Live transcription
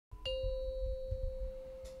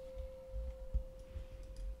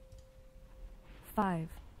5,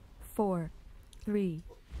 4, 3,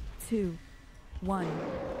 2, 1.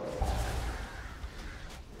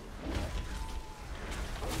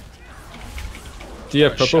 Do you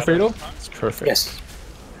have purple fatal? It's perfect. Yes.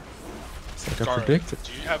 It's like I predicted.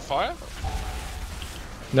 Do you have fire?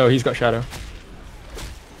 No, he's got shadow.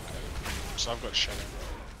 So I've got shadow.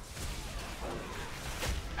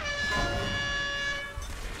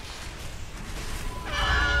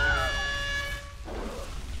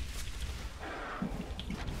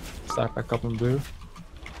 Stack back up in blue.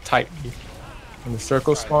 Tight. When the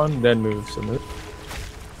circle spawn, then move. So move.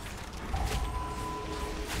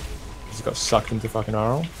 He's got sucked into fucking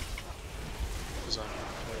Arl.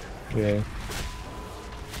 Yeah.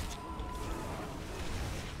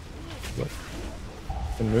 Look.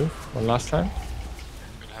 Then move. One last time.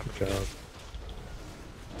 Good job.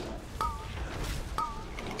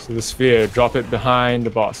 So the sphere, drop it behind the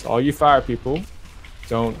boss. All you fire people,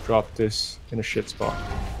 don't drop this in a shit spot.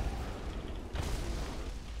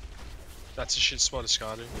 That's a shit spot,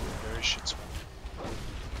 Escadu. Very shit spot.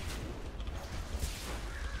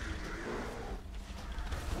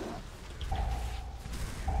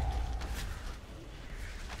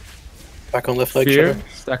 Back on left leg. Fear, Shadow.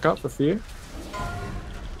 stack up for fear.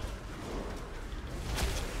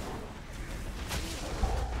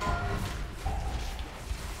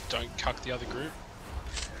 Don't cuck the other group.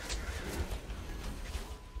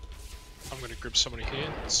 I'm gonna grip somebody here.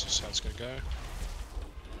 That's just how it's gonna go.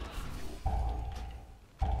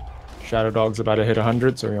 Shadow Dog's about to hit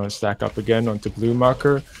 100, so we're going to stack up again onto blue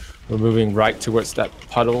marker. We're moving right towards that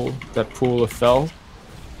puddle, that pool of Fel.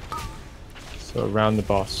 So around the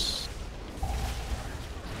boss.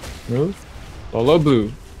 Move. Follow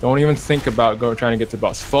blue. Don't even think about trying to get to the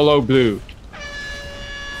boss. Follow blue.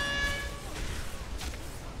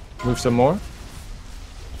 Move some more.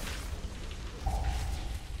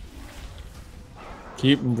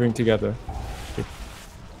 Keep moving together.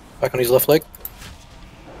 Back on his left leg.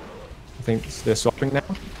 I think they're swapping now.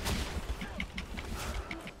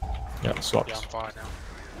 Yeah, swapped. Yeah, I'm fine now.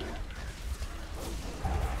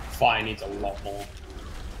 Fire needs a lot more.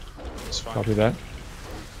 It's fine. Copy that.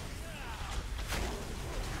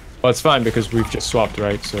 Well, it's fine because we've just swapped,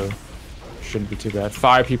 right? So shouldn't be too bad.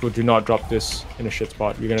 Fire people, do not drop this in a shit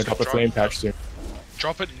spot. You're gonna drop a flame patch soon.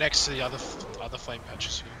 Drop it next to the other flame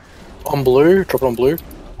patches here. On blue. Drop it on blue.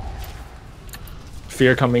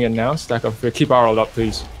 Fear coming in now. Stack up fear. Keep Arl up,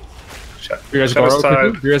 please. Fear's Shadow's Garo tied.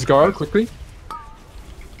 quickly. Fear's Garo quickly.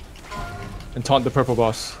 And taunt the purple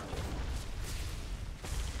boss.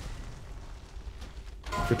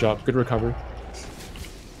 Good job. Good recovery.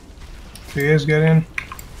 Fears get in.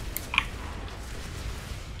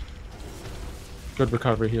 Good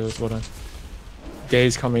recovery healers. Well done.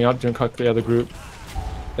 Gaze coming up. Don't cut the other group.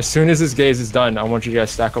 As soon as this gaze is done, I want you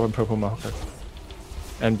guys stack up in purple marker.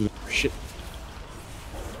 And blue. Shit.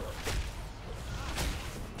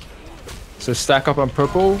 So stack up on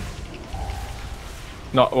purple.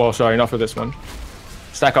 Not well, sorry, not for this one.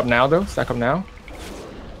 Stack up now though. Stack up now.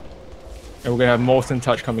 And we're gonna have Molten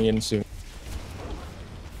Touch coming in soon.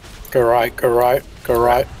 Go right. Go right. Go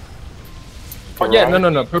right. Go Oh yeah, right.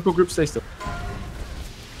 no. Purple group, stay still.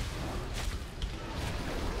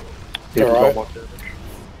 Go right.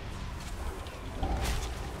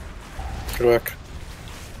 Good work.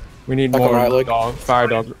 We need Back on more right leg. dog, fire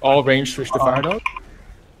dog. All range switch to fire dog.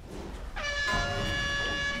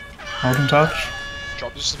 Molten touch.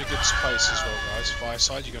 Drop this in a good place as well, guys. Fire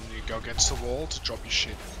side, you're gonna need to go against the wall to drop your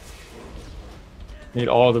shit. Need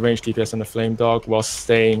all the range DPS on the flame dog while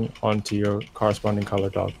staying onto your corresponding color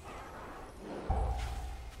dog.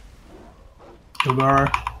 Garo.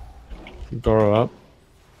 Goro up.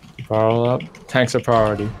 Barrel up. Tanks are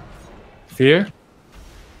priority. Fear.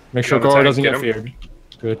 Make sure Yeah, the Goro tank, doesn't get get him. feared.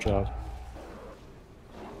 Good job.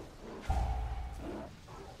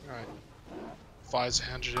 Alright. Fire's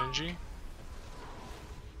 100 energy.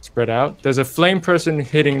 Spread out. There's a flame person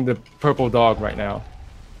hitting the purple dog right now.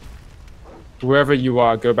 Whoever you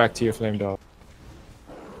are, go back to your flame dog.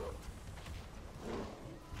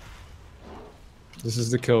 This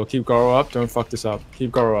is the kill. Keep Goro up. Don't fuck this up.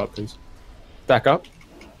 Keep Goro up, please. Back up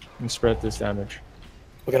and spread this damage.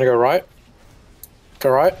 We're gonna go right.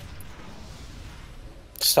 Go right.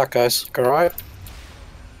 Stack, guys. Go right.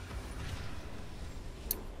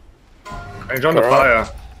 Range on the fire.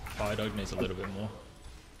 Fire dog needs a little bit more.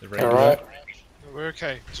 The Go right. We're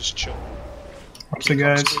okay. Just chill. What's the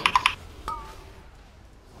guys?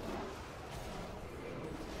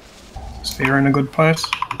 Sphere in a good place.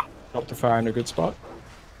 Drop the fire in a good spot.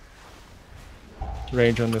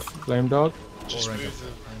 Range on the flame dog. Just move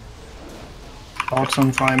the... Bolts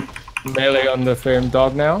on flame. Melee on the flame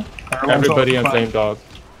dog now. Alright. Everybody on Flame Dog.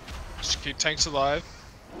 Just keep tanks alive.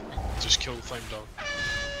 Just kill the flame dog.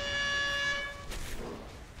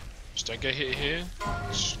 Just don't get hit here.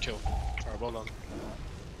 Just kill. Alright, well done.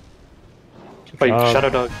 Wait, Um, Shadow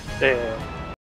Dog. Yeah.